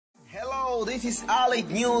Hello, this is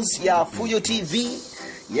BongoAlertNews ya Fujo TV.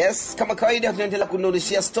 Yes, kama kawaida tunaendelea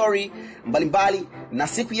kudondoshea story mbalimbali na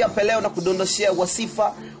siku ya leo na kudondoshea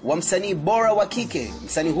wasifa wa msanii bora wa kike.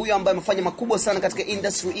 Msanii huyu ambaye amefanya makubwa sana katika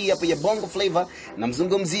industry hii hapa ya Bongo Flavor, na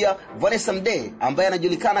mzungumzia Vannessa Mdee ambaye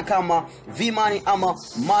anajulikana kama V-Money ama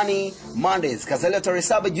Money Mondays. Kazaliwa tarehe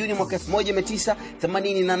 7 Juni mwaka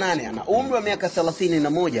 1988. Ana umri wa miaka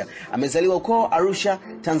 31. Amezaliwa huko Arusha,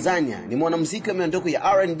 Tanzania. Ni mwanamuziki wa miondoko ya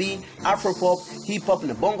R&B, Afropop, Hip Hop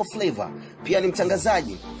na Bongo Flavor. Pia ni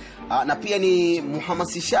mtangazaji na pia ni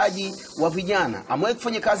mhamasishaji wa vijana. Amewahi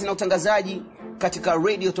kufanya kazi na utangazaji katika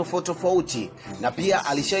radio tofauti na pia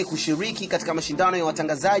alishawahi kushiriki katika mashindano ya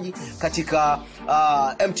watangazaji katika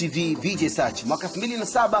MTV VJ Search mwaka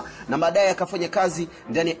 2007, na baadaye akafanya kazi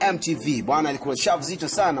ndani ya MTV. Bwana alikuwa shavu zito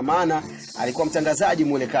sana, maana alikuwa mtangazaji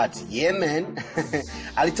mule kati. Yeah man.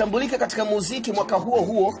 Alitambulika katika muziki mwaka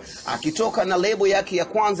huo akitoka na lebo yake ya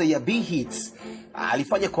kwanza ya B Hits.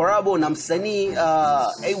 Alifanya collabo na msanii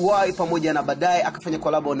AY pamoja na baadaye akafanya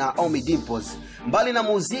collabo na Omi Dimples. Mbali na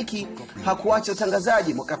muziki hakuacha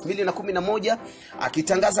utangazaji. Mwaka 2011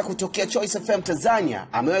 akitangaza kutokea Choice FM Tanzania.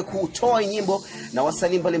 Amewahi kutoa nyimbo na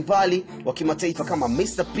wasanii mbalimbali wa kimataifa kama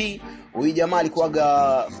Mr. P. Huyu jamaa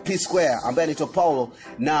alikuwaga P Square ambaye anaitwa Paulo,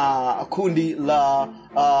 na kundi la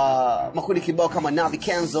makundi kibao kama Navi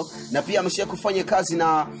Kenzo, na pia ameshia kufanya kazi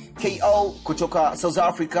na KO kutoka South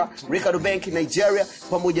Africa, Ricardo Bank Nigeria,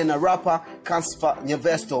 pamoja na rapper Kansfa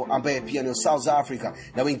Nyevesto ambaye pia ni South Africa,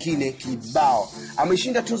 na wengine kibao.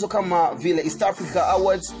 Ameshinda tuzo kama vile East Africa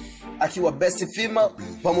Awards akiwa Best Female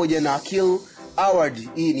pamoja na Kill Award.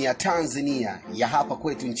 Hii ni ya Tanzania, ya hapa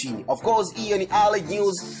kwetu nchini. Of course, hiyo ni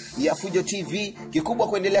BongoAlertNews ya Fujo TV. Kikubwa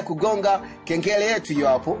kuendelea kugonga kengele yetu hiyo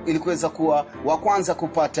hapo ili kuweza kuwa wa kwanza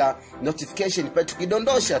kupata notification pale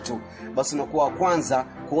tukidondosha tu. Basi unakuwa wa kwanza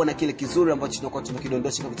kuona kile kizuri ambacho tunakuwa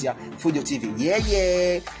tunakidondosha kupitia Fujo TV.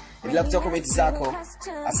 Yeah. Endelea kutoa comment zako.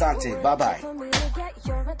 Asante. Bye bye.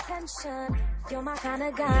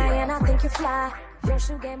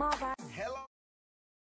 Hello.